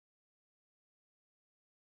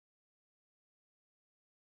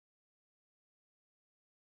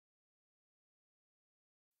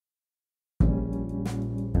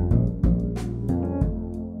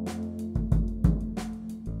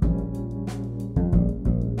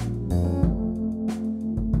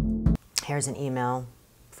Here's an email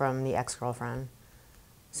from the ex-girlfriend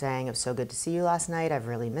saying, it was so good to see you last night. I've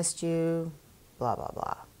really missed you, blah, blah,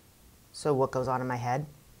 blah. So what goes on in my head?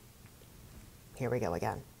 Here we go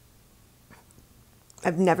again.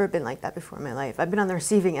 I've never been like that before in my life. I've been on the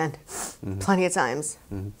receiving end plenty of times.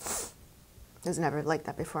 I was never like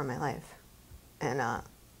that before in my life. And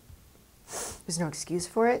there's no excuse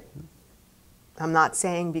for it. I'm not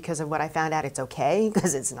saying because of what I found out it's okay,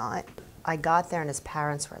 because it's not. I got there and his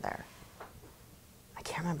parents were there. I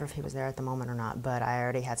can't remember if he was there at the moment or not, but I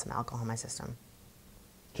already had some alcohol in my system.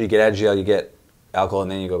 So you get out of jail, you get alcohol, and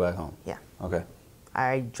then you go back home? Yeah. Okay.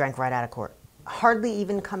 I drank right out of court. Hardly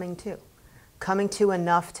even coming to. Coming to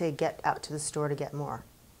enough to get out to the store to get more.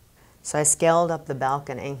 So I scaled up the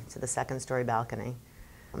balcony to the second-story balcony.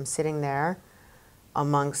 I'm sitting there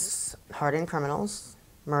amongst hardened criminals,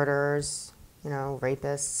 murderers, you know,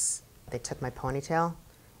 rapists. They took my ponytail,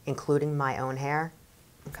 including my own hair,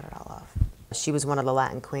 and cut it all off. She was one of the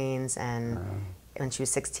Latin queens, and when she was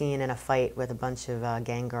 16 in a fight with a bunch of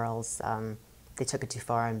gang girls, they took it too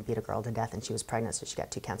far and beat a girl to death, and she was pregnant, so she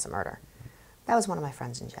got 2 counts of murder. That was one of my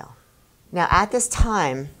friends in jail. Now, at this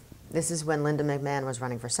time, this is when Linda McMahon was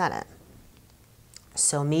running for Senate.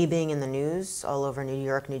 So me being in the news all over New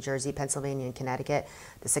York, New Jersey, Pennsylvania, and Connecticut,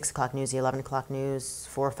 the 6 o'clock news, the 11 o'clock news,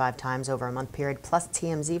 4 or 5 times over a month period, plus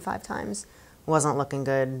TMZ 5 times, wasn't looking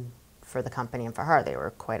good for the company and for her. They were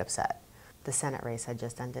quite upset. The Senate race had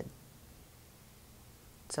just ended.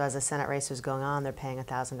 So as the Senate race was going on, they're paying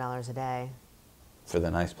 $1,000 a day. For the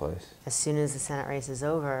nice place. As soon as the Senate race is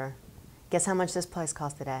over, guess how much this place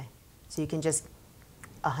costs a day? So you can just,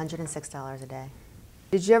 $106 a day.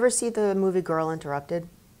 Did you ever see the movie Girl Interrupted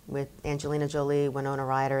with Angelina Jolie, Winona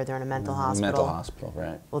Ryder? They're in a mental hospital. Mental hospital,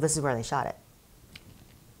 right. Well, this is where they shot it.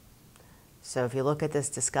 So if you look at this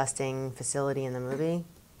disgusting facility in the movie,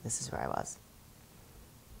 this is where I was.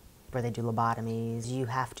 Where they do lobotomies. You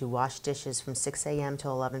have to wash dishes from 6 a.m. to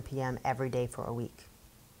 11 p.m. every day for a week.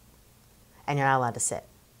 And you're not allowed to sit.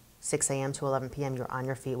 6 a.m. to 11 p.m. you're on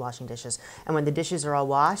your feet washing dishes. And when the dishes are all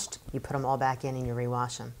washed, you put them all back in and you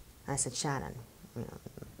rewash them. And I said, Shannon, you know,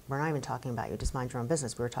 we're not even talking about you, just mind your own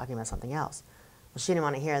business. We were talking about something else. Well, she didn't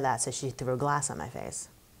want to hear that, so she threw a glass on my face.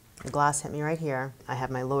 The glass hit me right here. I had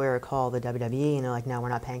my lawyer call the WWE, and they're like, no, we're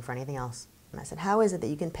not paying for anything else. And I said, how is it that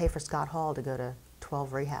you can pay for Scott Hall to go to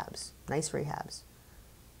 12 rehabs, nice rehabs?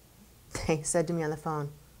 They said to me on the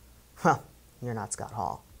phone, well, you're not Scott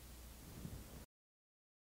Hall.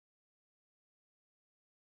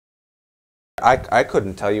 I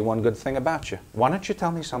couldn't tell you one good thing about you. Why don't you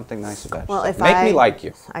tell me something nice about well, yourself? Make me like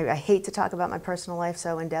you. I hate to talk about my personal life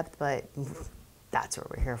so in depth, but that's what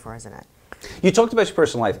we're here for, isn't it? You talked about your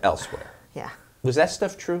personal life elsewhere. Yeah. Was that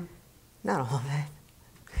stuff true? Not all of it.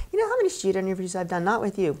 You know how many shoot interviews I've done, not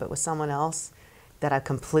with you, but with someone else, that I've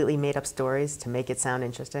completely made up stories to make it sound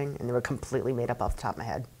interesting, and they were completely made up off the top of my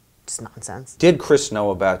head. Just nonsense. Did Chris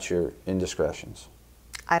know about your indiscretions?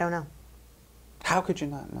 I don't know. How could you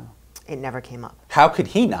not know? It never came up. How could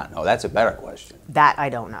he not know? That's a better question. That I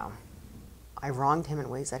don't know. I wronged him in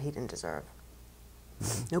ways that he didn't deserve.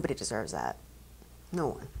 Nobody deserves that. No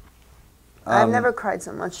one. I've never cried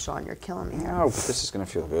so much, Sean. You're killing me here. Oh, but this is going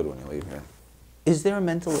to feel good when you leave here. Is there a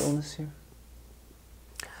mental illness here?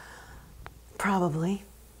 Probably.